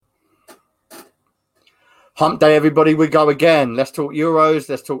Hump day, everybody. We go again. Let's talk Euros.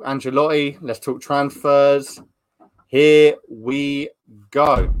 Let's talk Ancelotti. Let's talk transfers. Here we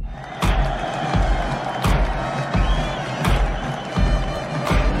go.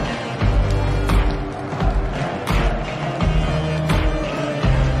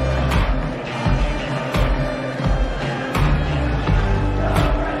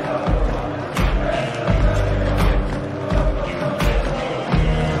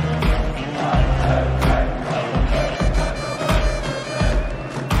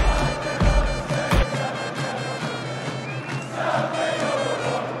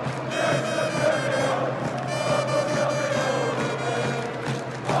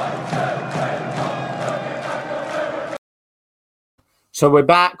 So we're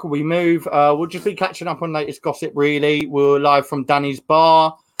back. We move. We'll just be catching up on latest gossip, really. We're live from Danny's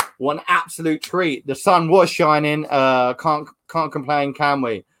bar. What an absolute treat. The sun was shining. Can't complain, can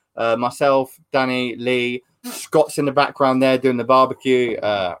we? Myself, Danny, Lee, Scott's in the background there doing the barbecue.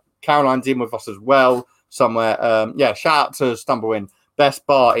 Caroline's in with us as well somewhere. Shout out to Stumble In. Best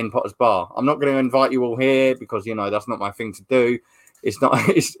bar in Potter's Bar. I'm not going to invite you all here because, that's not my thing to do. It's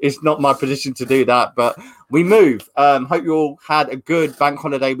not my position to do that, but we move. Hope you all had a good bank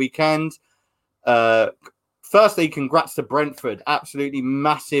holiday weekend. Firstly, congrats to Brentford. Absolutely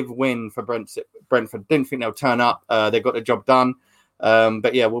massive win for Brentford. Didn't think they'll turn up. They got the job done.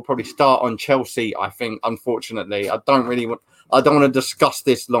 But yeah, we'll probably start on Chelsea, I think, unfortunately. I don't want to discuss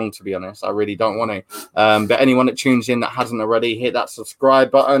this long, to be honest. I really don't want to. But anyone that tunes in that hasn't already, hit that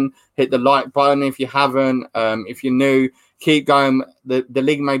subscribe button, hit the like button if you haven't. If you're new, keep going. The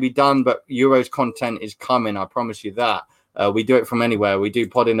league may be done, but Euros content is coming. I promise you that. We do it from anywhere. We do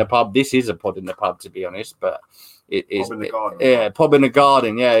pod in the pub. This is a pod in the pub, to be honest, but it is. Pod in the garden. Yeah, pod in the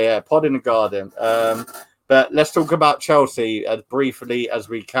garden. Yeah, pod in the garden. But let's talk about Chelsea as briefly as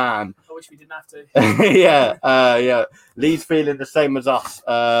we can. I wish we didn't have to. Yeah. Lee's feeling the same as us.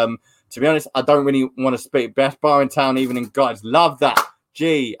 To be honest, I don't really want to speak. Best bar in town, evening, guys. Love that.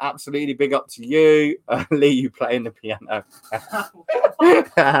 Gee, absolutely big up to you. Lee, you playing the piano.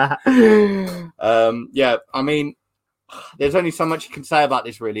 I mean, there's only so much you can say about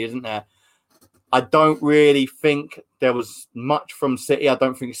this, really, isn't there? I don't really think there was much from City. I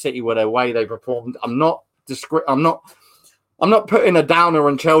don't think City were the way they performed. I'm not putting a downer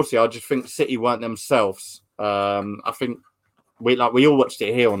on Chelsea. I just think City weren't themselves. I think we all watched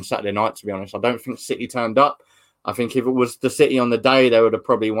it here on Saturday night, to be honest. I don't think City turned up. I think if it was the City on the day, they would have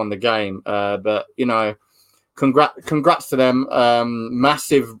probably won the game. But congrats to them.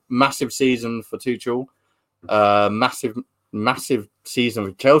 Massive season for Tuchel. Massive season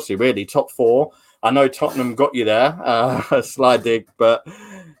for Chelsea, really. Top four. I know Tottenham got you there, slide dig. But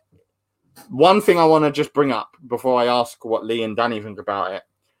one thing I want to just bring up before I ask what Lee and Danny think about it.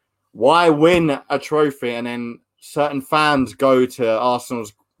 Why win a trophy and then certain fans go to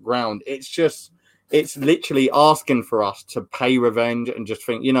Arsenal's ground? It's literally asking for us to pay revenge and just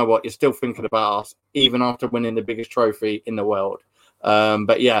think, you know what, you're still thinking about us even after winning the biggest trophy in the world.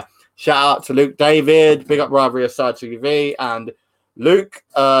 But yeah, shout out to Luke David, big up Rivalry Aside TV. And Luke,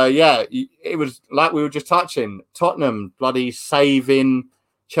 it was like we were just touching, Tottenham bloody saving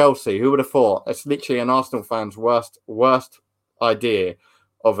Chelsea. Who would have thought? It's literally an Arsenal fan's worst idea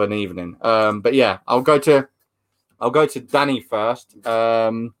of an evening. But yeah, I'll go to Danny first.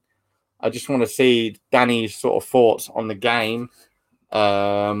 I just want to see Danny's sort of thoughts on the game.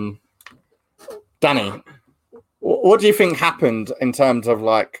 Danny, what do you think happened in terms of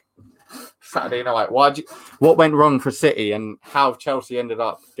like Saturday night? What went wrong for City and how Chelsea ended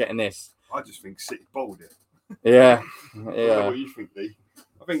up getting this? I just think City bottled it. Yeah. What do you think, Lee?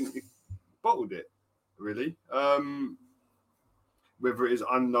 I think it bottled it, really. Whether it is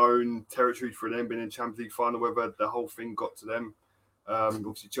unknown territory for them being in Champions League final, whether the whole thing got to them.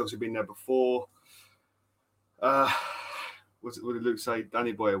 Obviously, Chelsea have been there before. What did Luke say?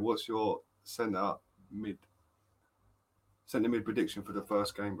 Danny Boy, what's your centre mid prediction for the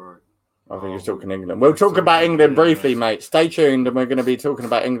first game, bro? I think he's talking England. We'll talk about England briefly, mate. Stay tuned, and we're going to be talking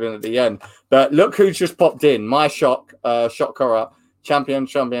about England at the end. But look who's just popped in. My shock Cora.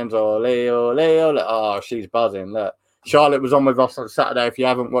 Champions, ole, ole, ole. Oh, she's buzzing. Look. Charlotte was on with us on Saturday. If you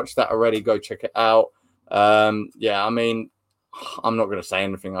haven't watched that already, go check it out. I mean, I'm not going to say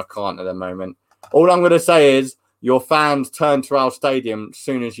anything. I can't at the moment. All I'm going to say is your fans turn to our stadium as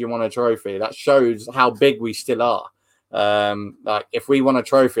soon as you won a trophy. That shows how big we still are. Like if we won a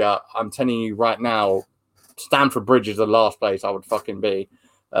trophy, I'm telling you right now, Stamford Bridge is the last place I would fucking be.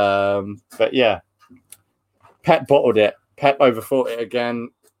 But yeah, Pep bottled it. Pep overthought it again.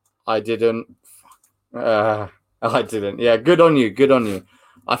 I didn't. Yeah, good on you.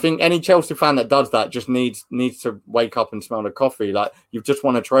 I think any Chelsea fan that does that just needs to wake up and smell the coffee. Like, you've just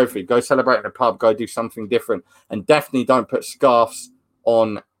won a trophy. Go celebrate in a pub. Go do something different. And definitely don't put scarves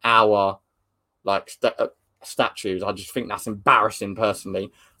on our statues. I just think that's embarrassing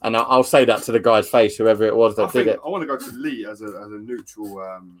personally. And I'll say that to the guy's face, whoever it was that did it. I want to go to Lee as a neutral.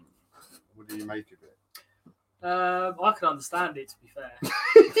 What do you make of it? I can understand it, to be fair.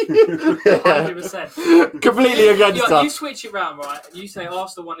 100%. Completely against You switch it around, right? And you say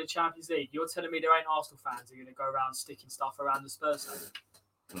Arsenal won the Champions League. You're telling me there ain't Arsenal fans who are going to go around sticking stuff around the Spurs stadium?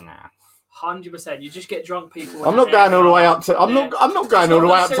 Nah. 100%. You just get drunk people. I'm not going all the way up to. I'm not going all the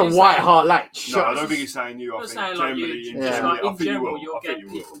way up to White Hart Lake. No, I don't think he's saying you. I think generally, in general, you'll get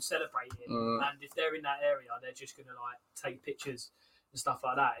people celebrating, and if they're in that area, they're just going to take pictures and stuff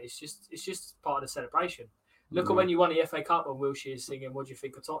like that. It's just part of the celebration. Look at when you won the FA Cup and Wilshire's singing, "What do you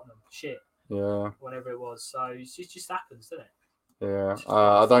think of Tottenham?" Shit. Yeah. Whatever it was. So it just happens, doesn't it? Yeah.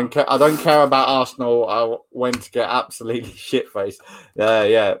 I don't care. I don't care about Arsenal. I went to get absolutely shit faced.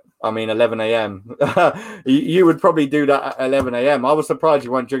 Yeah. I mean, 11 a.m. you would probably do that at 11 a.m. I was surprised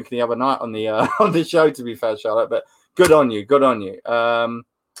you weren't drinking the other night on the on the show. To be fair, Charlotte, but good on you. Good on you.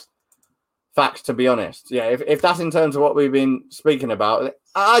 Facts, to be honest. Yeah. If that's in terms of what we've been speaking about,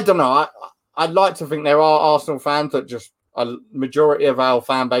 I don't know. I'd like to think there are Arsenal fans that just a majority of our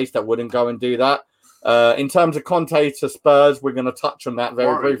fan base that wouldn't go and do that. In terms of Conte to Spurs, we're going to touch on that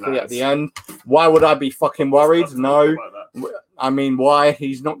very briefly at the end. Why would I be fucking worried? No. I mean, why?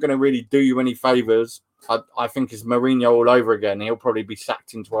 He's not going to really do you any favours. I think it's Mourinho all over again. He'll probably be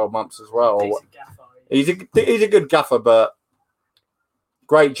sacked in 12 months as well. He's a good gaffer, but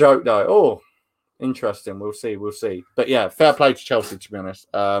great joke though. Oh, interesting. We'll see. But yeah, fair play to Chelsea, to be honest.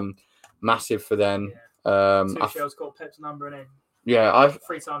 Massive for them. Tuchel's got Pep's number in it. Yeah,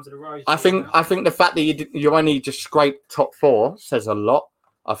 3 times in a row. I think the fact that you only just scraped top 4 says a lot.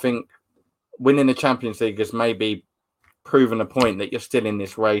 I think winning the Champions League has maybe proven a point that you're still in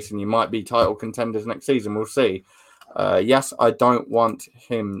this race and you might be title contenders next season. We'll see. Yes, I don't want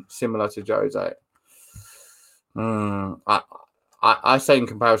him similar to Jose. I say in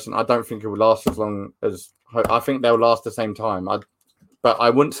comparison, I don't think it will last as long as. I think they'll last the same time. But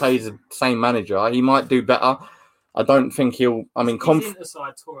I wouldn't say he's the same manager. He might do better. I don't think he'll. I mean,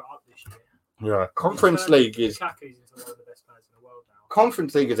 Interside tore it up this year. Yeah, Conference League is. Lukaku's into one of the best players in the world now.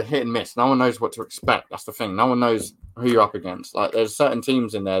 Conference League is a hit and miss. No one knows what to expect. That's the thing. No one knows who you're up against. Like, there's certain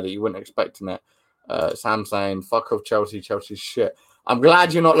teams in there that you wouldn't expect in it. Sam saying, "Fuck off, Chelsea. Chelsea's shit." I'm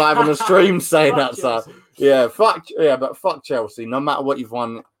glad you're not live on the stream saying that, sir. Yeah, but fuck Chelsea. No matter what you've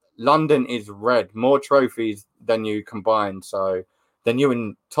won, London is red. More trophies than you combined. So. Than you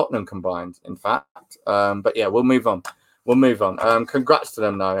and Tottenham combined, in fact. But yeah, we'll move on. Congrats to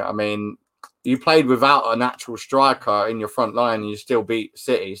them, though. I mean, you played without an actual striker in your front line and you still beat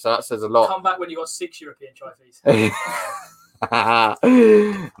City, so that says a lot. Come back when you got 6 European trophies.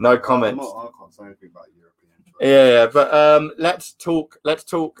 No comments. I can't say anything about European trophies. Yeah, but let's talk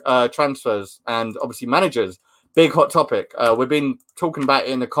transfers and obviously managers. Big hot topic. We've been talking about it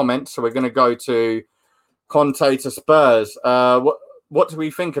in the comments, so we're going to go to Conte to Spurs. What do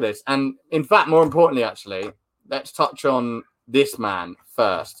we think of this? And in fact, more importantly, actually, let's touch on this man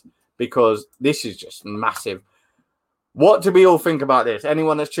first, because this is just massive. What do we all think about this?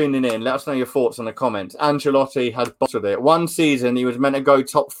 Anyone that's tuning in, let us know your thoughts in the comments. Ancelotti has bottled it. One season, he was meant to go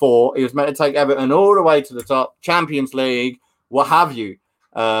top 4. He was meant to take Everton all the way to the top, Champions League, what have you.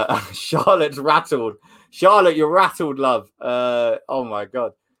 Charlotte's rattled. Charlotte, you're rattled, love. Oh, my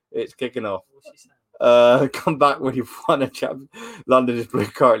God. It's kicking off. Come back when you've won a champion. London is blue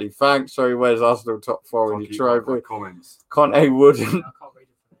currently. Thanks. Sorry, where's Arsenal top 4 in your trophy? Conte wouldn't.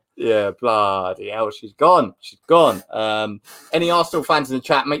 Yeah, bloody hell. She's gone. Any Arsenal fans in the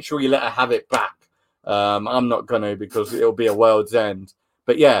chat, make sure you let her have it back. I'm not going to, because it'll be a world's end.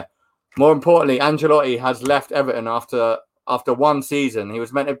 But yeah, more importantly, Ancelotti has left Everton after one season. He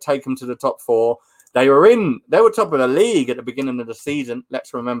was meant to take them to the top 4. They were top of the league at the beginning of the season.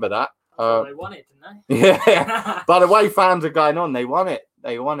 Let's remember that. They won it, didn't they? Yeah. By the way, fans are going on. They won it.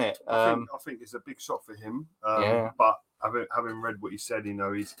 I think it's a big shot for him. But having read what he said,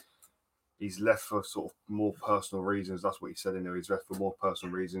 he's left for sort of more personal reasons. That's what he said. He's left for more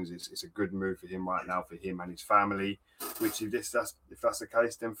personal reasons. It's a good move for him right now, for him and his family. Which if that's the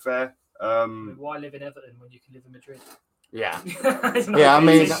case, then fair. Why live in Everton when you can live in Madrid? Yeah. Yeah, I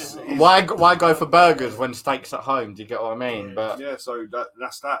mean, why go for burgers when steak's at home? Do you get what I mean? But yeah, so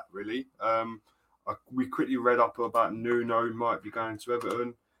that's that really. We quickly read up about Nuno might be going to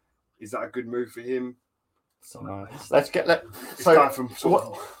Everton. Is that a good move for him? Let's get that.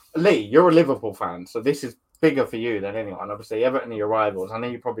 So, Lee, you're a Liverpool fan, so this is bigger for you than anyone. Obviously, Everton are your rivals. I know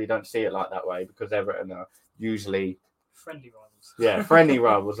you probably don't see it like that way because Everton are usually friendly rivals. Yeah, friendly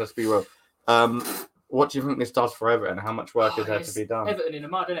rivals. Let's be real. What do you think this does for Everton? How much work is there to be done? Everton in the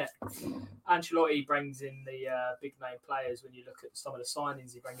mud, isn't it? Ancelotti brings in the big name players. When you look at some of the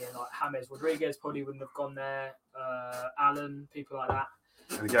signings, he brings in like James Rodriguez, probably wouldn't have gone there. Allen, people like that.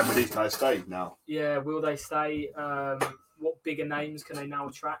 And again, will these guys stay now? Yeah, will they stay? What bigger names can they now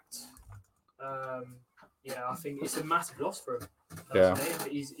attract? I think it's a massive loss for him. Personally. Yeah.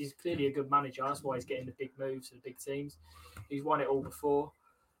 He's clearly a good manager. That's why he's getting the big moves to the big teams. He's won it all before.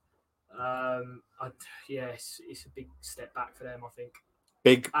 It's a big step back for them, I think.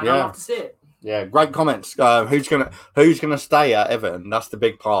 I'd love to see it. Yeah, great comments. Who's gonna stay at Everton? That's the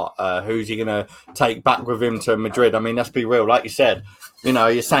big part. Who's he gonna take back with him to Madrid? I mean, let's be real. Like you said, your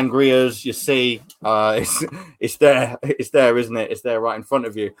Sangrias, you see, it's there, isn't it? It's there right in front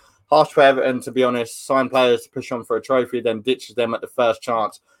of you. Harsh for Everton, to be honest. Sign players to push on for a trophy, then ditches them at the first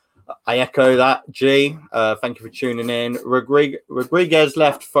chance. I echo that. G, thank you for tuning in. Rodriguez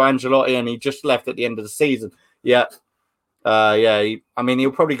left for Ancelotti, and he just left at the end of the season. Yeah.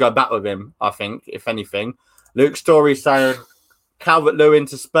 He'll probably go back with him, I think, if anything. Luke Story saying Calvert-Lewin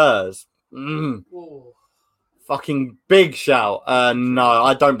to Spurs. Fucking big shout. No,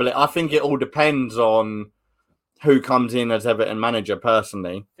 I don't believe. I think it all depends on who comes in as Everton manager,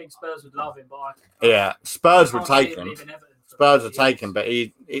 personally. I think Spurs would love him, but Spurs would take him. Spurs are taken, but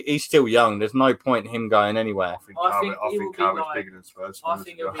he's still young. There's no point in him going anywhere. I think Calvert's bigger than Spurs. I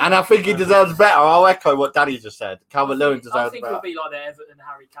think he deserves better. I'll echo what Danny just said. Calvert-Lewin deserves better. I think it'll be like the Everton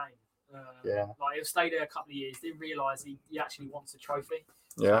Harry Kane. Like he'll stay there a couple of years, then realise he actually wants a trophy.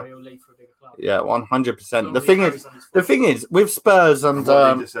 Yeah, so he'll leave for a bigger club. Yeah, 100%. The thing is, with Spurs and he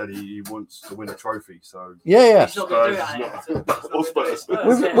just said he wants to win a trophy. So yeah. He's not going to do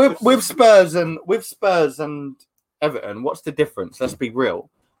it. With Spurs and Everton, what's the difference? Let's be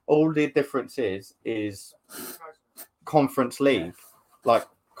real. All the difference is Conference League. Like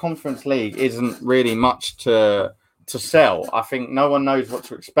Conference League isn't really much to sell. I think no one knows what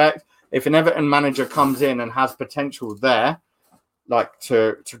to expect. If an Everton manager comes in and has potential there, like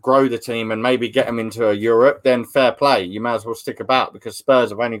to grow the team and maybe get them into a Europe, then fair play. You may as well stick about because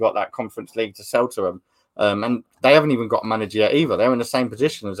Spurs have only got that Conference League to sell to them. And they haven't even got a manager yet either. They're in the same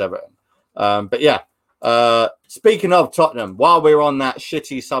position as Everton. But yeah. Speaking of Tottenham, while we're on that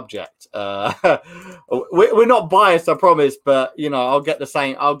shitty subject, we're not biased, I promise, but I'll get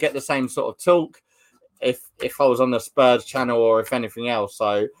the same sort of talk if I was on the Spurs channel or if anything else.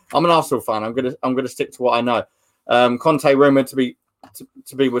 So I'm an Arsenal fan. I'm gonna stick to what I know. Conte rumored to be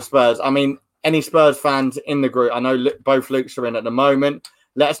with Spurs. I mean, any Spurs fans in the group? I know both Lukes are in at the moment.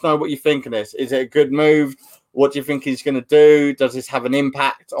 Let us know what you think of this. Is it a good move? What do you think he's going to do? Does this have an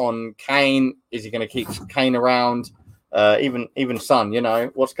impact on Kane? Is he going to keep Kane around? Even Son,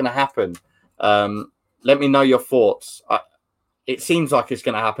 what's going to happen? Let me know your thoughts. It seems like it's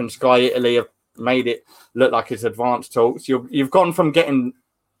going to happen. Sky Italy have made it look like it's advanced talks. You've gone from getting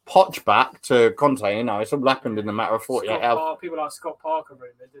Poch back to Conte. It's all happened in a matter of 48 hours. People like Scott Parker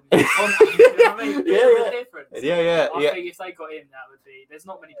didn't they? Yeah. I think if they got him, that would be. There's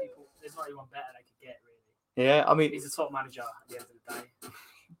not many people. There's not anyone better they could get, really. Yeah, I mean, he's a top manager at the end of the day.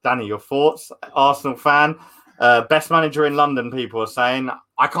 Danny, your thoughts? Arsenal fan, best manager in London. People are saying.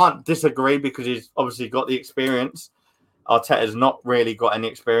 I can't disagree because he's obviously got the experience. Arteta's not really got any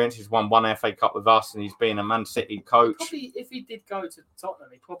experience. He's won one FA Cup with us, and he's been a Man City coach. Probably, if he did go to Tottenham,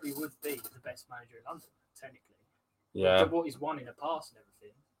 he probably would be the best manager in London, technically. Yeah. What he's won in the past and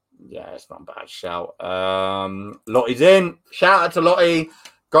everything. Yeah, it's not a bad shout. Lottie's in. Shout out to Lottie.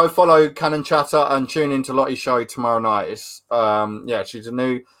 Go follow Cannon Chatter and tune into Lottie's show tomorrow night. It's she's a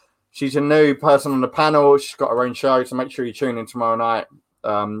new person on the panel. She's got her own show, so make sure you tune in tomorrow night.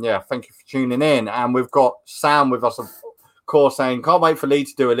 Thank you for tuning in. And we've got Sam with us, of course, saying, can't wait for Lee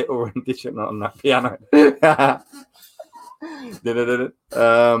to do a little rendition on that piano.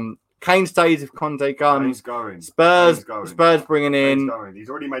 Kane stays if Conte comes. Kane's going. Spurs bringing in. He's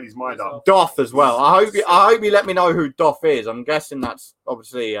already made his mind up. Doff as well. I hope you let me know who Doff is. I'm guessing that's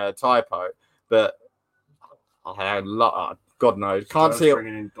obviously a typo, but God knows. Can't see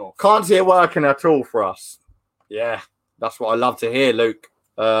it working at all for us. Yeah, that's what I love to hear, Luke.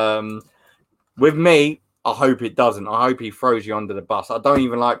 With me, I hope it doesn't. I hope he throws you under the bus. I don't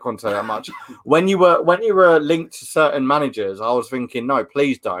even like Conte that much. When you were linked to certain managers, I was thinking, no,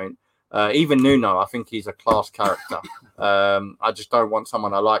 please don't. Even Nuno, I think he's a class character. I just don't want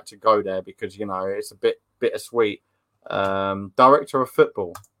someone I like to go there because, it's a bit bittersweet. Director of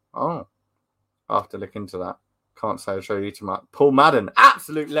football. Oh, I'll have to look into that. Can't say I'll show you too much. Paul Madden,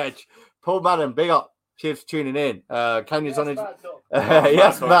 absolute ledge. Paul Madden, big up. Cheers for tuning in. Kane is on his Bad dog.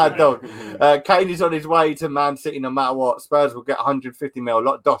 yes, mad dog. Kane is on his way to Man City no matter what. Spurs will get 150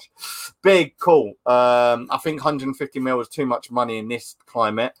 mil. Dosh, big call. I think 150 mil is too much money in this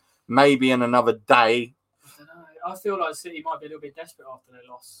climate. Maybe in another day. I don't know. I feel like City might be a little bit desperate after they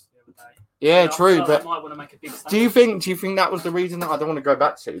lost the other day. Yeah, I true. feel like But they might want to make a big do you think that was the reason? I don't want to go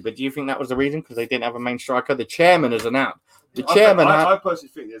back to, but do you think that was the reason because they didn't have a main striker? The chairman is announced. The chairman. I personally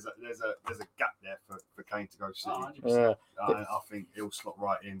think there's a gap there for Kane to go City. Yeah. I think he'll slot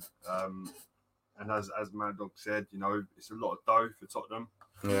right in. And as Mad Dog said, it's a lot of dough for Tottenham.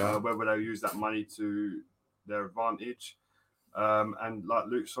 Yeah. Whether they'll use that money to their advantage. And like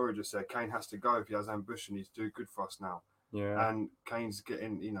Luke Sorry just said, Kane has to go if he has ambition. He's too good for us now. Yeah. And Kane's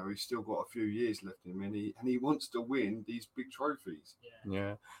getting, he's still got a few years left in him, and he wants to win these big trophies.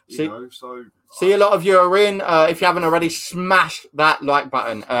 Yeah. See a lot of you are in. If you haven't already, smash that like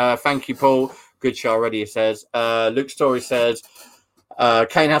button. Thank you, Paul. Good show already, he says. Luke Story says,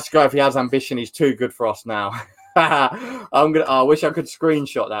 Kane has to go if he has ambition. He's too good for us now. I wish I could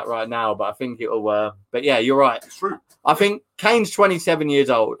screenshot that right now, but I think it'll. But yeah, you're right. It's true. I think Kane's 27 years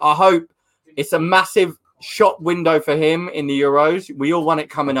old. I hope it's a massive shot window for him in the Euros. We all want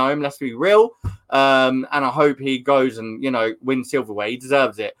it coming home. Let's be real. And I hope he goes and wins silverware. He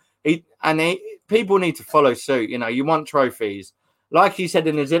deserves it. People need to follow suit. You want trophies, like he said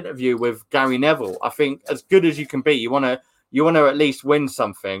in his interview with Gary Neville. I think as good as you can be, you want to at least win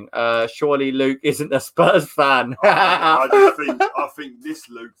something. Surely Luke isn't a Spurs fan. I think this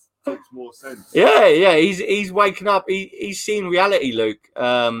Luke makes more sense. Yeah. He's waking up. He's seen reality, Luke.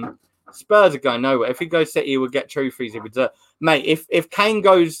 Spurs are going nowhere. If he goes City, he will get trophies if he does. Mate, if Kane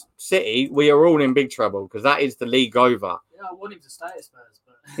goes City, we are all in big trouble because that is the league over. Yeah, I want him to stay at Spurs.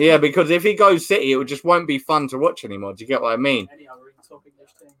 But... yeah, because if he goes City, it just won't be fun to watch anymore. Do you get what I mean? Any other top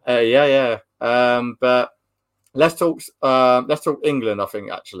English team? Yeah. But let's talk England. I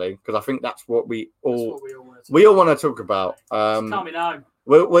think actually because I think that's what we all want to talk about. Coming home.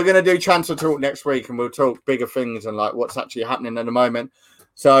 We're going to do transfer talk next week, and we'll talk bigger things and like what's actually happening at the moment.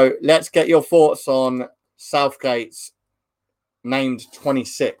 So let's get your thoughts on Southgate's named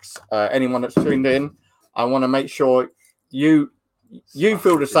 26. Anyone that's tuned in, I want to make sure you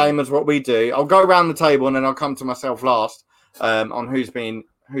feel the same as what we do. I'll go around the table and then I'll come to myself last on who's been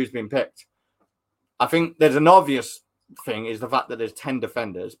picked. I think there's an obvious thing is the fact that there's 10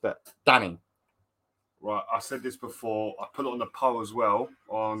 defenders, but Danny. Right, I said this before. I put it on the poll as well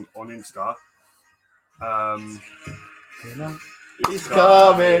on Insta. It's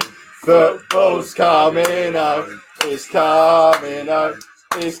coming, football's coming home. It's coming home.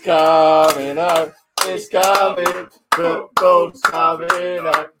 It's coming home. It's coming, football's coming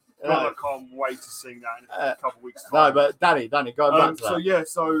home. I can't wait to sing that in a couple of weeks' time. No, but Danny, go back to that.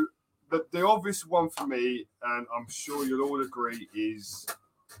 So the obvious one for me, and I'm sure you'll all agree, is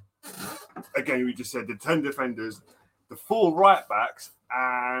again we just said the 10 defenders, the 4 right backs,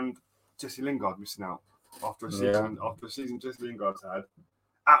 and Jesse Lingard missing out. After a season Jesse Lingard's had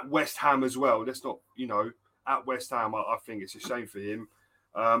at West Ham as well. Let's not, at West Ham, I think it's a shame for him.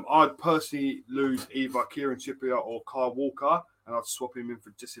 I'd personally lose either Kieran Trippier or Kyle Walker, and I'd swap him in for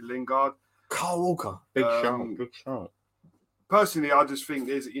Jesse Lingard. Kyle Walker, big shout. Personally, I just think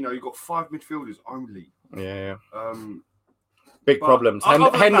there's, you've got 5 midfielders only. Yeah. Big problems.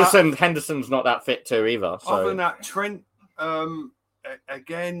 Henderson's not that fit too either. So. Other than that, Trent,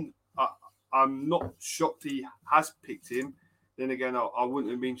 again. I'm not shocked he has picked him. Then again, I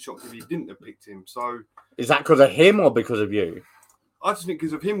wouldn't have been shocked if he didn't have picked him. So, is that because of him or because of you? I just think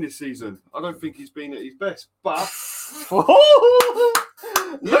because of him this season. I don't think he's been at his best. But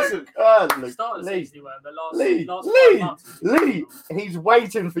listen, Lee, he's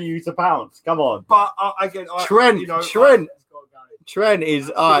waiting for you to pounce. Come on. But again, Trent is. He has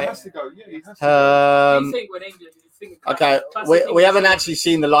to go. Yeah, he has to go. Do you think when England? Okay, we haven't actually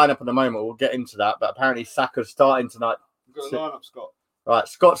seen the lineup at the moment. We'll get into that, but apparently Saka's starting tonight. We've got a lineup, Scott. Right,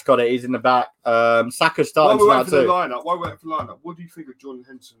 Scott's got it. He's in the back. Saka's starting tonight too. Why wait for the lineup? What do you think of Jordan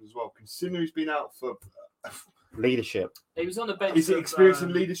Henderson as well? Considering he's been out for leadership. He was on the bench. Is it experience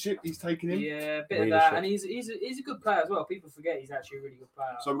and leadership he's taken in? Yeah, a bit of that. And he's a good player as well. People forget he's actually a really good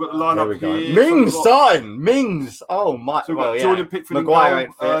player. So we've got the lineup here. Mings starting. Mings. Oh my. So we've got Jordan Pickford in goal, Trent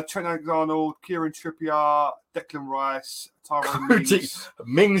Alexander-Arnold, Kieran Trippier, Declan Rice, Tyrone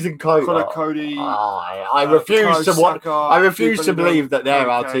Mings and Cody. Cody. I refuse to watch. I refuse to believe that they're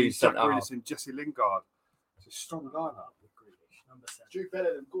our two centre halves. Jesse Lingard. It's a strong lineup.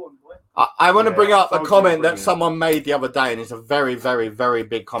 I want to bring up a comment that someone made the other day, and it's a very, very, very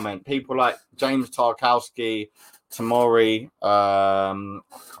big comment. People like James Tarkowski, Tamori, I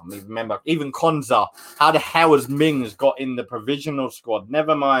can't even remember. Even Konza. How the hell has Mings got in the provisional squad?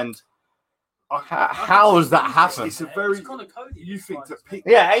 Never mind. How has that happened? It's a very. Connor Cody. You think to pick?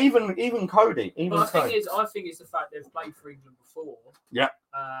 Yeah, even Cody. But I think it's the fact they've played for England before. Yeah.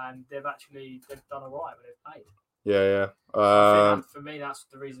 And they've done all right when they've played. Yeah. For me, that's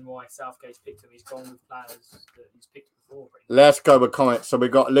the reason why Southgate's picked him. He's gone with players that he's picked before. Let's go with comments. So we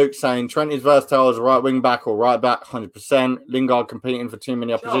got Luke saying Trent is versatile as a right wing back or right back, 100%. Lingard competing for too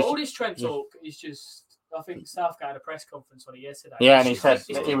many opposition. All this Trent talk is just. I think Southgate had a press conference on it yesterday. Yeah, and he said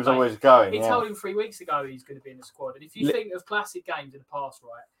he was always going. He told him 3 weeks ago he's going to be in the squad. And if you think of classic games in the past,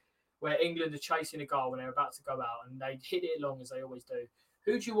 right, where England are chasing a goal when they're about to go out and they hit it long as they always do,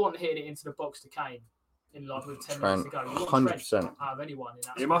 who do you want hitting it into the box to Kane in like with 10 minutes to go? You want 100% Trent out of anyone in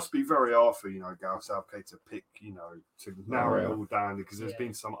that. It must be very hard for Gareth Southgate to pick, to narrow it all down because there's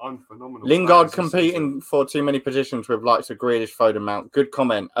been some unphenomenal. Lingard competing for too many positions with likes of Grealish, Foden, Mount. Good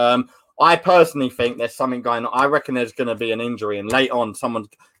comment. I personally think there's something going on. I reckon there's going to be an injury, and late on, someone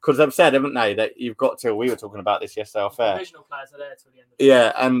because they've said, haven't they, that you've got till. We were talking about this yesterday off air. Provisional players are there till the end.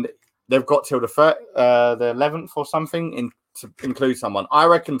 Yeah, and they've got till the 11th or something to include someone. I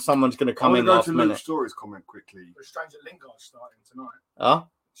reckon someone's going to come in last minute. Luke Story's comment quickly. It's strange that Lingard's starting tonight. Huh?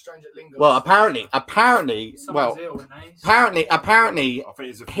 Strange that Lingard. Well, apparently,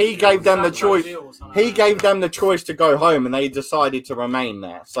 he gave them the choice. He gave them the choice to go home, and they decided to remain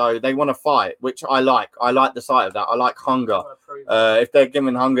there. So they want to fight, which I like. I like the sight of that. I like hunger. If they're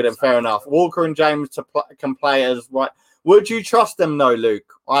giving hunger, then fair enough. Walker and James can play as right. Would you trust them, though,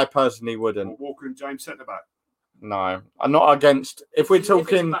 Luke? I personally wouldn't. Walker and James centre back. No, I'm not against. If we're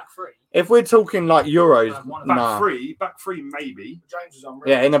talking like Euros, back three, maybe. James is unreal.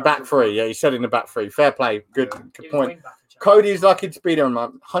 Yeah, in the back three. Yeah, he said in the back three. Fair play. Good point. Cody's lucky to be there,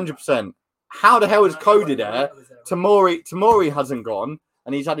 100%. How the hell is Cody there? Tamori hasn't gone,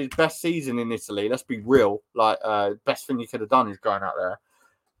 and he's had his best season in Italy. Let's be real. Best thing he could have done is going out there.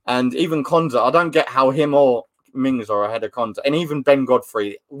 And even Konza, I don't get how him or Mings are ahead of Konza, and even Ben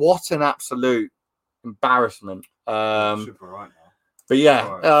Godfrey. What an absolute embarrassment. Super right now. But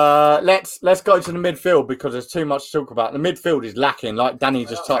yeah, let's go to the midfield because there's too much to talk about. The midfield is lacking, like Danny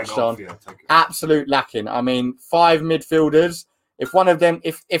just touched on. Absolute lacking. I mean, 5 midfielders. If one of them,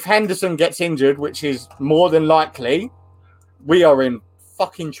 if Henderson gets injured, which is more than likely, we are in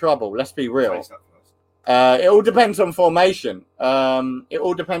fucking trouble. Let's be real. It all depends on formation.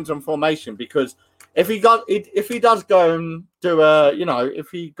 Because if he does go and do if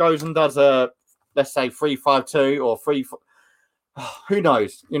he goes and does a, let's say 3-5-2 or 3. Who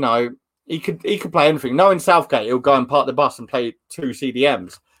knows? He could play anything. Knowing Southgate, he'll go and park the bus and play 2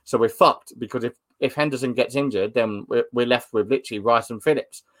 CDMs. So we're fucked because if Henderson gets injured, then we're left with literally Rice and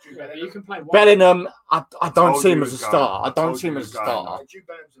Phillips. You can play Bellingham, I don't see him as a starter. I don't see him as a starter.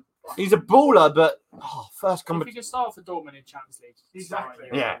 He's a baller, but first if he can start for Dortmund in Champions League. Exactly.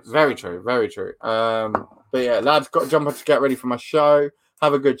 Yeah, very true, very true. But yeah, lads, got to jump up to get ready for my show.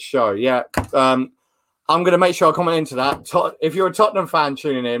 Have a good show. Yeah. I'm going to make sure I comment into that. If you're a Tottenham fan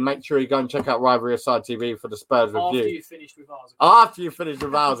tuning in, make sure you go and check out Rivalry Aside TV for the Spurs review. After you finish with ours. After you finish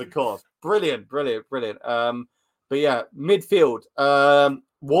with ours, of course. Brilliant. But yeah, midfield.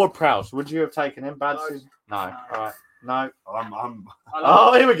 Ward-Prowse, would you have taken him? Bad season? No. All right. No.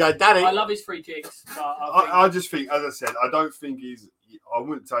 Here we go, Danny. I love his free kicks. I just think, as I said, I don't think I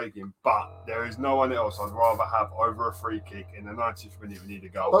wouldn't take him, but there is no one else I'd rather have over a free kick in the 90th minute. We need to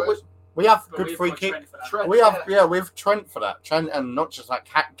go. We have good free kick. We have Trent for that. Trent, and not just like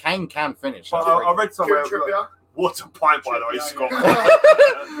Kane can finish. But I read somewhere. What a pint, by the way, Scott.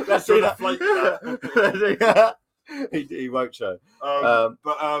 Let's see that. He won't show.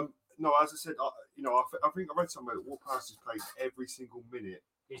 No, as I said, I think I read somewhere that Ward-Prowse has played every single minute.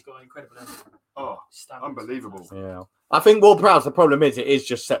 He's got incredible energy. Unbelievable. Yeah. I think Ward-Prowse, the problem is it is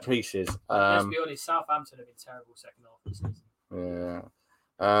just set pieces. Let's be honest, Southampton have been terrible second half of the season.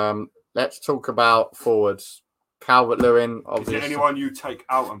 Yeah. Let's talk about forwards. Calvert-Lewin, obviously. Is there anyone you take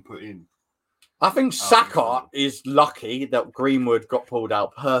out and put in? I think Saka is lucky that Greenwood got pulled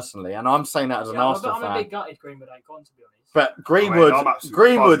out personally, and I'm saying that as an Arsenal fan. I'm a big gutted Greenwood ain't gone, to be honest. But Greenwood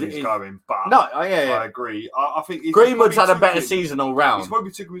is going. But no, I agree. I think Greenwood's had a better season all round. He's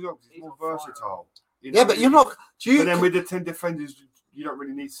probably took him off. He's more versatile. Yeah, but you're not. But then with the 10 defenders, you don't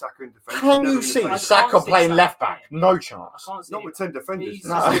really need Saka in defence. Can you see Saka playing left back? No chance. Not with 10 defenders.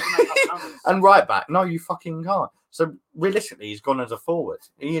 No. And right back? No, you fucking can't. So realistically, he's gone as a forward.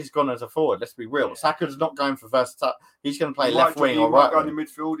 He is gone as a forward. Let's be real. Yeah. Saka's not going for versatility. He's going to play left wing or right wing. In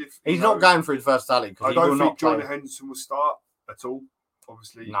midfield if he's not going for his versatility because he will not play. I don't think Jordan Henderson will start at all.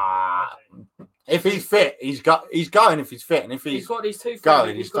 obviously. Nah. If he's fit, he's going. If he's fit, and if he's got these two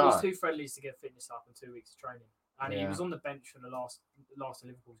going, he's got these 2 friendlies to get fitness up and 2 weeks of training, and he was on the bench for the last of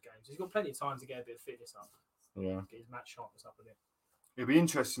Liverpool's games. He's got plenty of time to get a bit of fitness up. Yeah, get his match sharpness up a bit. It'd be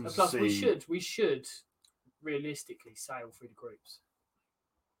interesting to plus, see. we should realistically sail through the groups.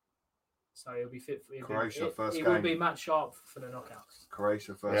 So he'll be fit for Croatia first game. It will be match sharp for the knockouts.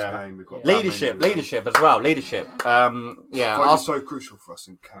 Croatia first game. We've got leadership as well. Leadership. It's so crucial for us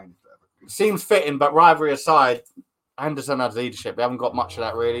in Kane. Seems fitting, but rivalry aside, Henderson has leadership. We haven't got much of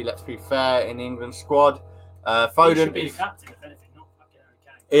that really. Let's be fair in the England squad. Foden should be the captain, if anything, not fucking Harry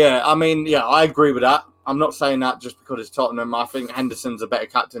Kane. Yeah, I mean, I agree with that. I'm not saying that just because it's Tottenham. I think Henderson's a better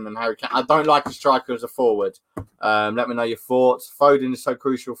captain than Harry Kane. I don't like a striker as a forward. Let me know your thoughts. Foden is so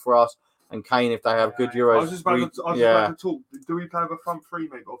crucial for us. And Kane, if they have good Euros. I was just about to talk. Do we play with a front three,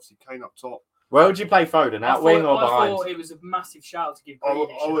 maybe? Obviously, Kane up top. Where would you play Foden? Out wing or behind? I thought it was a massive shout to give Grealish.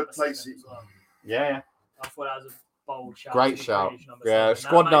 I would place it. Well. Yeah. I thought that was a bold shout. Great shout. Yeah,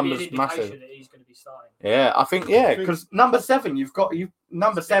 squad numbers massive. That he's going to be starting. Yeah, I think because number 7,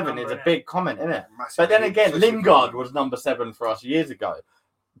 number 7 is a big comment, isn't it? But then again, Lingard was number 7 for us years ago.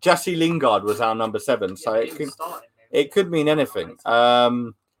 Jesse Lingard was our number 7, so it could mean anything.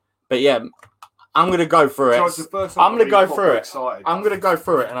 But yeah. I'm going to go through it. I'm going to go through it. I'm going to go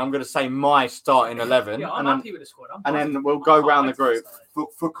through it, and I'm going to say my starting 11. Yeah, I'm happy with the squad. And then we'll go round the group.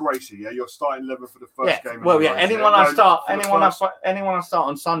 For Croatia, you're starting 11 for the first game. Well, anyone I start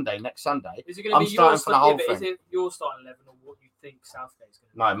on Sunday, next Sunday. Is it going to be your starting 11 or what you think Southgate's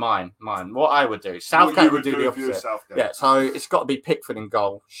going to do? No, mine. What I would do. Southgate would do the opposite. Yeah, so it's got to be Pickford in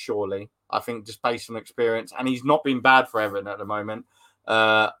goal, surely. I think just based on experience, and he's not been bad for Everton at the moment.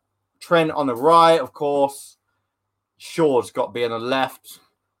 Trent on the right, of course. Shaw's got to be on the left.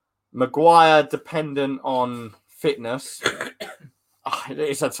 Maguire, dependent on fitness.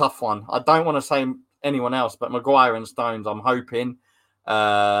 It's a tough one. I don't want to say anyone else, but Maguire and Stones, I'm hoping.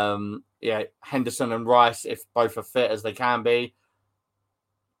 Henderson and Rice, if both are fit as they can be.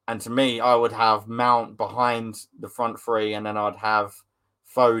 And to me, I would have Mount behind the front three, and then I'd have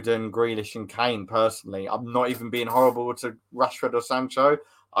Foden, Grealish, and Kane, personally. I'm not even being horrible to Rashford or Sancho.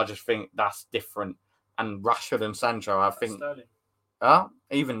 I just think that's different. And Rashford and Sancho, I think... Sterling.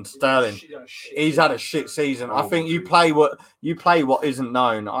 Even Sterling. He's had a shit season. I think you play what isn't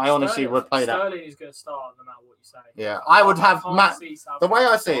known. I honestly would play that. Sterling is going to start no matter what you say. Yeah, I would have Matt. The way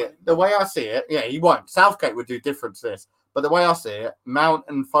I see it, yeah, he won't. Southgate would do different to this. But the way I see it, Mount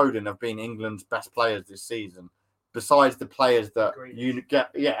and Foden have been England's best players this season. Besides the players that you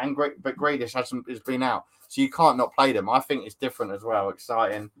get, but Grealish has been out, so you can't not play them. I think it's different as well,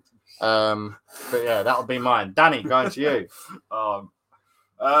 exciting. But yeah, that'll be mine. Danny, going to you.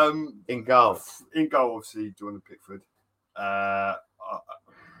 In goal, obviously, Jordan Pickford.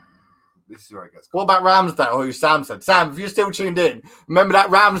 This is where it gets. What about Ramsdale, who Sam said? Sam, if you're still tuned in, remember that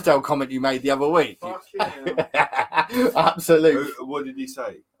Ramsdale comment you made the other week? Absolutely. What did he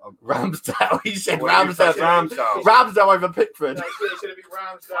say? Ramsdale. He said Ramsdale over Pickford. No, it's going to be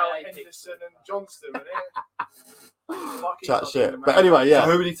Ramsdale, Henderson, and Johnston, isn't it? Chat shit. But anyway, yeah.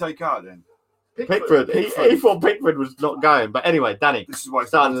 So who would he take out then? Pickford. He thought Pickford was not going. But anyway, Danny. This is why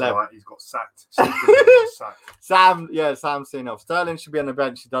he's got sacked. Sam's seen off. Sterling should be on the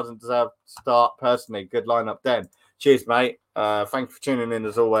bench. He doesn't deserve to start personally. Good lineup then. Cheers, mate. Thank you for tuning in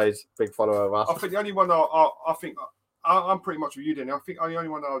as always. Big follower of us. I think the only one I think I'm pretty much with you, Danny. I think the only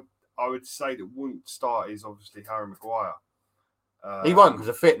one I would say that wouldn't start is obviously Harry Maguire. He won't because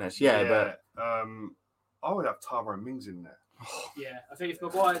of fitness, but I would have Tyrone Mings in there. Yeah, I think if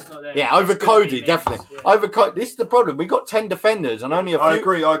Maguire's not there, over Cody, definitely. Yeah. Over Cody, this is the problem. We got 10 defenders, and only a few. I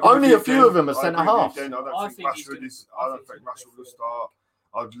agree only a few of them are centre half. I don't think Rashford will start.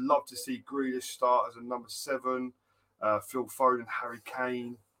 I'd love to see Grealish start as a number 7. Phil Foden, Harry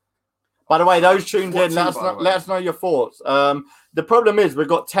Kane. By the way, those tuned in, let us know your thoughts. The problem is we've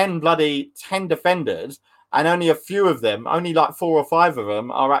got 10 defenders, and only a few of them, only like 4 or 5 of them,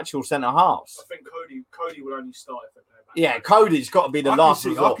 are actual centre halves. I think Cody will only start if they play back. Yeah, Cody's got to be the last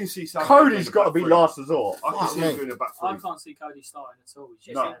resort. Cody's got to be last resort. I can see him doing a back 3. I can't see Cody starting at all.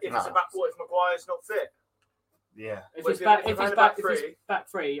 If Maguire's not fit? Yeah. If it's back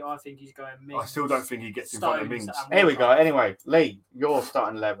 3, I think he's going Mings. I still don't think he gets in front of Mings. Here we go. Anyway, Lee, you're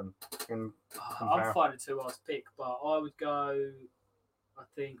starting 11. I'm finding 2 hours to pick, but I would go. I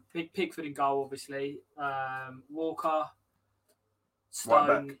think Pickford in goal, obviously. Walker, Stone.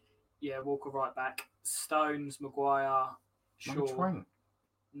 Right back. Yeah, Walker right back. Stones, Maguire, Shaw. Trent.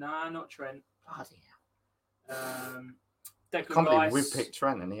 No, not Trent. Bloody hell. Declan Can't believe Rice. we've picked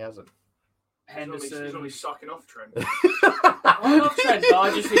Trent and he hasn't. Henderson. He's always sucking off Trent. I love Trent, but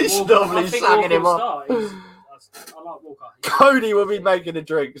I just think He's Walker. normally I think sucking Walker him will off. start. I like Walker. Cody will be making the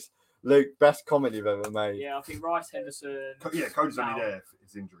drinks. Luke, best comment you've ever made. Yeah, I think Rice, Henderson. Yeah, Cody's only Mount, there for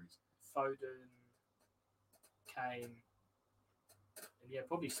his injuries. Foden, Kane. And yeah,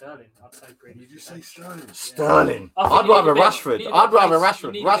 probably Sterling. I'd say Grealish. Did you say Sterling? Sterling. I think I'd you need rather a bit- Rashford. you need a I'd bit of rather pace. You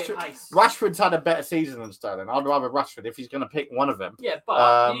Rashford. need a bit of pace. Rashford's had a better season than Sterling. I'd rather Rashford if he's going to pick one of them. Yeah,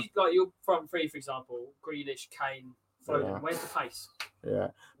 but like your front three, for example, Grealish, Kane, Foden. Yeah. Where's the pace? Yeah. Where's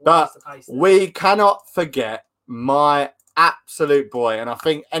But the pace there? we cannot forget my absolute boy, and I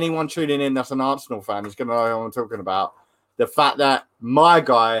think anyone tuning in that's an Arsenal fan is going to know what I'm talking about. The fact that my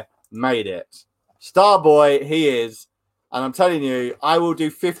guy made it. Star boy, he is. And I'm telling you, I will do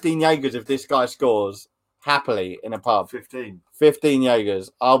 15 Jaegers if this guy scores happily in a pub. 15. 15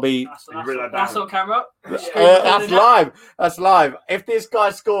 Jaegers. I'll be. That's on camera. That's live. That's live. If this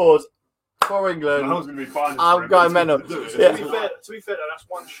guy scores for England, I was going to be fine. I'm going mental. Yeah. To be fair, though, that's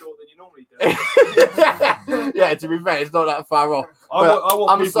one short than you normally do. Yeah, to be fair, it's not that far off. I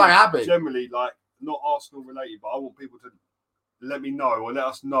want I'm people so happy. Generally, like, not Arsenal related, but I want people to let me know or let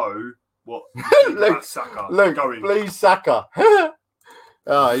us know what Luke, Saka Luke, going. please, Saka.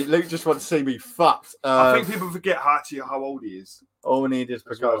 Luke just wants to see me fucked. I think people forget how old he is. All we need is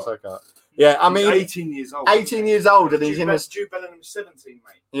As Bukayo well. Saka. Yeah, I mean, He's 18 years old. 18 years old and he's in this. Jude Bellingham's 17,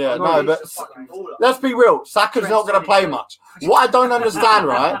 mate. Yeah, No, no, he's but a fucking baller. let's be real. Saka's not going to play 23. much. What I don't understand,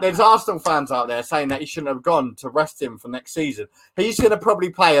 right? There's Arsenal fans out there saying that he shouldn't have gone to rest him for next season. He's going to probably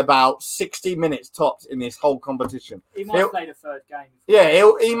play about 60 minutes tops in this whole competition. He might play the third game. Yeah,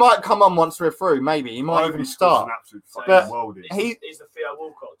 he might come on once we're through. Maybe he might even start. An absolute fucking But worldie. He's the Theo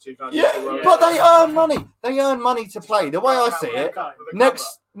Walcott 2002 Yeah, World but Cup. they earn money. They earn money to play. The way I see it,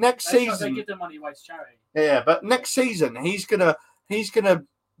 next They season. give the money away to charity. Yeah, but next season he's gonna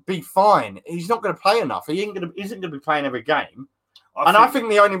be fine. He's not gonna play enough. He isn't gonna be playing every game. I think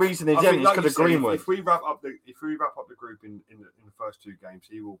the only reason he's in is like because you of said, Greenwood. If we wrap up the group in the first two games,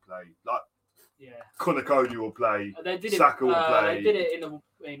 he will play. Like Yeah. Connor Cody will play. They did it. Saka will play. They did it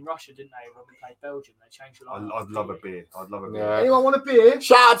in Russia, didn't they? When we played Belgium, they changed the line. I'd love a beer. I'd love a beer. Yeah. Anyone want a beer?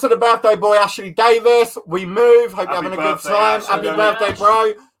 Shout out to the birthday boy Ashley Davis. We move. Hope you're Happy having a good birthday, time. Ash. Happy Happy birthday, Ash.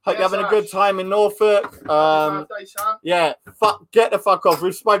 bro. Hope you're Yes, having a good Ash. time in Norfolk. Happy birthday, son. Yeah, get the fuck off.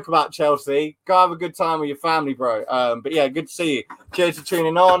 We've spoke about Chelsea. Go have a good time with your family, bro. But yeah, good to see you. Cheers for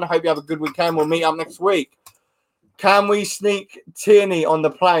tuning on. Hope you have a good weekend. We'll meet up next week. Can we sneak Tierney on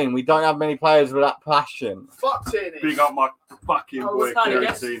the plane? We don't have many players with that passion. Fuck Tierney. Big up my fucking Oh, boy, it's kinda Kieran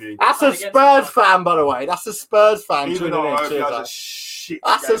gets- Tierney. That's a Spurs fan, by the way. That's a Spurs fan Even tuning though I in. hope he Cheers, has a Ash. shit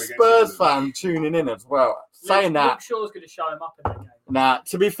That's game a against Spurs England. fan tuning in as well. Saying that, Luke Shaw's going to show him up in that game. nah,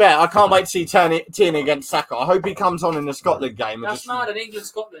 to be fair, I can't wait to see Tierney against Saka. I hope he comes on in the Scotland game. And That's mad. In England,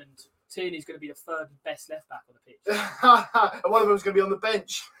 Scotland, Tierney's going to be the third best left back on the pitch. And one of them's going to be on the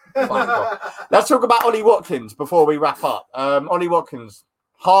bench. Let's talk about Ollie Watkins before we wrap up. Ollie Watkins,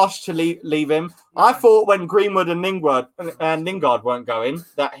 harsh to leave him. I thought when Greenwood and Lingard weren't going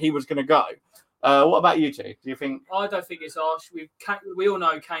that he was going to go. What about you two? Do you think? I don't think it's harsh. We all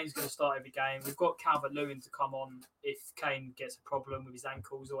know Kane's going to start every game. We've got Calvert-Lewin to come on if Kane gets a problem with his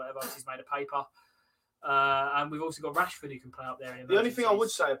ankles or whatever, if he's made a paper. And we've also got Rashford who can play up there. In The only thing I would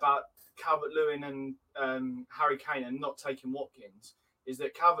emergencies. say about Calvert-Lewin and Harry Kane and not taking Watkins is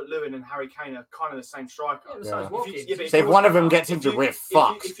that Calvert-Lewin and Harry Kane are kind of the same striker. Yeah, Yeah. besides Watkins. Yeah, but So if one of them gets injured, we're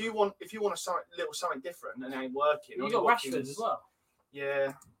fucked. If you want a something different and it ain't working, You've Ollie got Watkins- Rashford as well.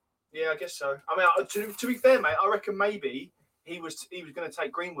 Yeah, I guess so. I mean, to be fair, mate, I reckon maybe he was going to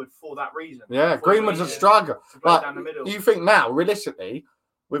take Greenwood for that reason. Yeah, For Greenwood's a the- striker. to play Like, down the middle. you think now, realistically,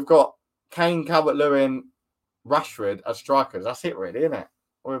 we've got Kane, Calvert-Lewin, Rashford as strikers. That's it, really, isn't it?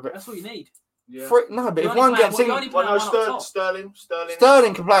 We're a bit That's all you need. Yeah. No, but You if only one play- gets you in, only play Well, no, one up top. Sterling.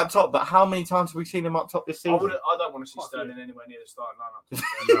 Sterling can play up top. But how many times have we seen him up top this I season? don't want to see Quite a Sterling anywhere near the starting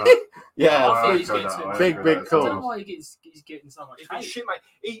lineup. No. Yeah, I think big, he's getting to- big, big I call. don't know why he's getting so much He's been hate. shit,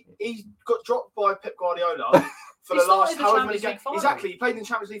 mate. He got dropped by Pep Guardiola for He the last started the however many Champions League games. final. Exactly. He played in the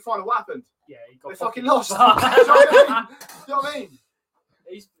Champions League final. What happened? Yeah, he got They fucking fucked. lost. Do you know what I mean?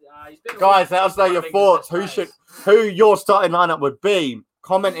 He's been Guys, let us know your England's thoughts. best Who your starting lineup would be?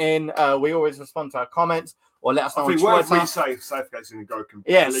 Comment in. We always respond to our comments, or let us know I on think whatever Twitter. we say, Southgate's going to go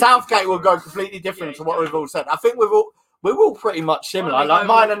completely Yeah, Southgate will go different. completely different Yeah, to what yeah. we've all said. I think we're all pretty much similar. Well, Like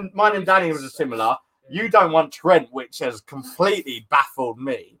they mine and Danny was similar. You don't want Trent, which has completely baffled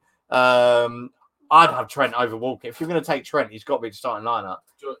me. I'd have Trent over Walker. If you're going to take Trent, he's got to be the starting lineup.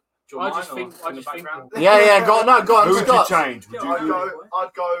 Do you I want just mine or think- I in the just think- background? Yeah, go on, Who would you Scott. change? Would Yeah, you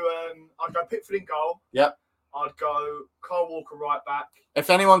I'd go Pickford in goal. Yep. I'd go Kyle Walker right back. If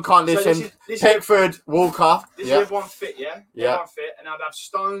anyone can't So listen, this is Pickford, Walker. this Yeah, is everyone fit, yeah? Yeah. Everyone fit. And I'd have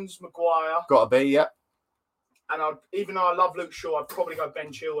Stones, Maguire, gotta be. Yeah. and even though I love Luke Shaw, I'd probably go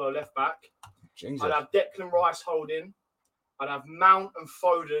Ben Chilwell left back. Jesus. I'd have Declan Rice holding. I'd have Mount and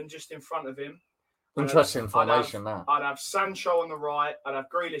Foden just in front of him. Interesting formation that. I'd have Sancho on the right. I'd have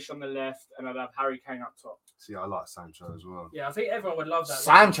Grealish on the left, and I'd have Harry Kane up top. See, I like Sancho as well. Yeah, I think everyone would love that.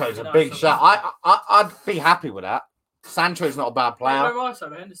 Sancho's a big shot. I'd be happy with that. Sancho's not a bad player. Rice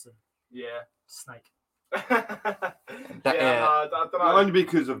over Henderson. Yeah. Snake. Yeah. I don't know. Only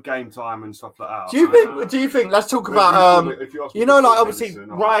because of game time and stuff like that. Do you think? Let's talk about like obviously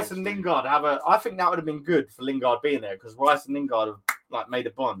Rice and Lingard have a. I think that would have been good for Lingard being there because Rice and Lingard have like made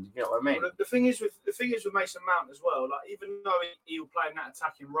a bond. You get what I mean? Well, the thing is with Mason Mount as well. Like even though he'll play in that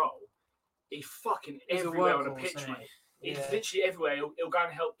attacking role, he's fucking He's everywhere on the workhorse, pitch, isn't mate. he? He's Yeah. literally everywhere. He'll go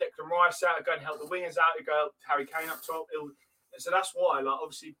and help Declan Rice out. He'll go and help the wingers out. He'll go help Harry Kane up top. So that's why, like,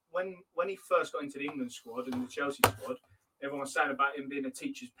 obviously, when he first got into the England squad and the Chelsea squad, everyone was saying about him being a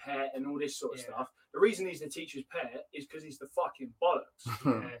teacher's pet and all this sort of stuff. The reason he's the teacher's pet is because he's the fucking bollocks.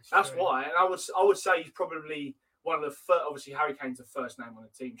 Yeah, That's true. why. And I would say he's probably one of the first. Obviously, Harry Kane's the first name on the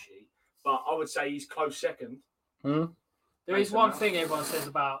team sheet, but I would say he's close second. There is Mason one Mount. thing everyone says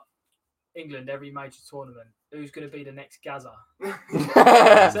about England every major tournament. Who's going to be the next Gaza?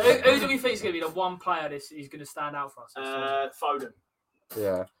 Yeah. So who do we think is going to be the one player who's going to stand out for us? Foden.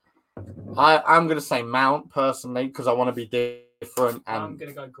 Yeah. I'm going to say Mount personally because I want to be different. I'm And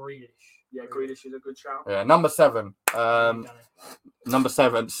going to go Grealish. Yeah, Grealish is a good shout. yeah, number 7. Number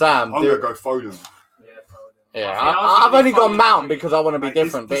 7, Sam. I'm going to go Foden. Yeah, Foden. Yeah, I was I've gonna only be got Foden. Mount because I want to be Mate,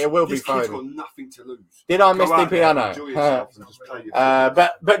 different, but it will be this kid's Foden. got nothing to lose. Did I miss Go the out there, piano? enjoy yourself and just play your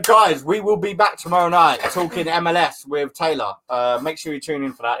But guys, we will be back tomorrow night talking MLS with Taylor. Make sure you tune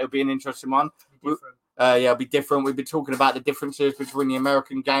in for that. It'll be an interesting one. Be different. Yeah, it'll be different. We'll be talking about the differences between the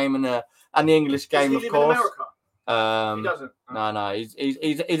American game and the English game, Does he of live in course. America? He doesn't. No,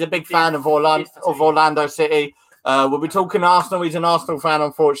 he's a big fan of Orlando City. We'll be talking Arsenal. He's an Arsenal fan,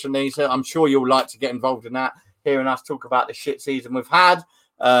 unfortunately, so I'm sure you'll like to get involved in that, hearing us talk about the shit season we've had.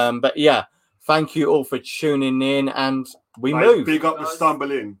 But yeah, thank you all for tuning in, and we move. Big up the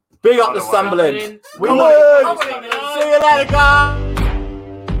stumbling. Big up the Otherwise- stumbling. We Come move. on. See you later, guys.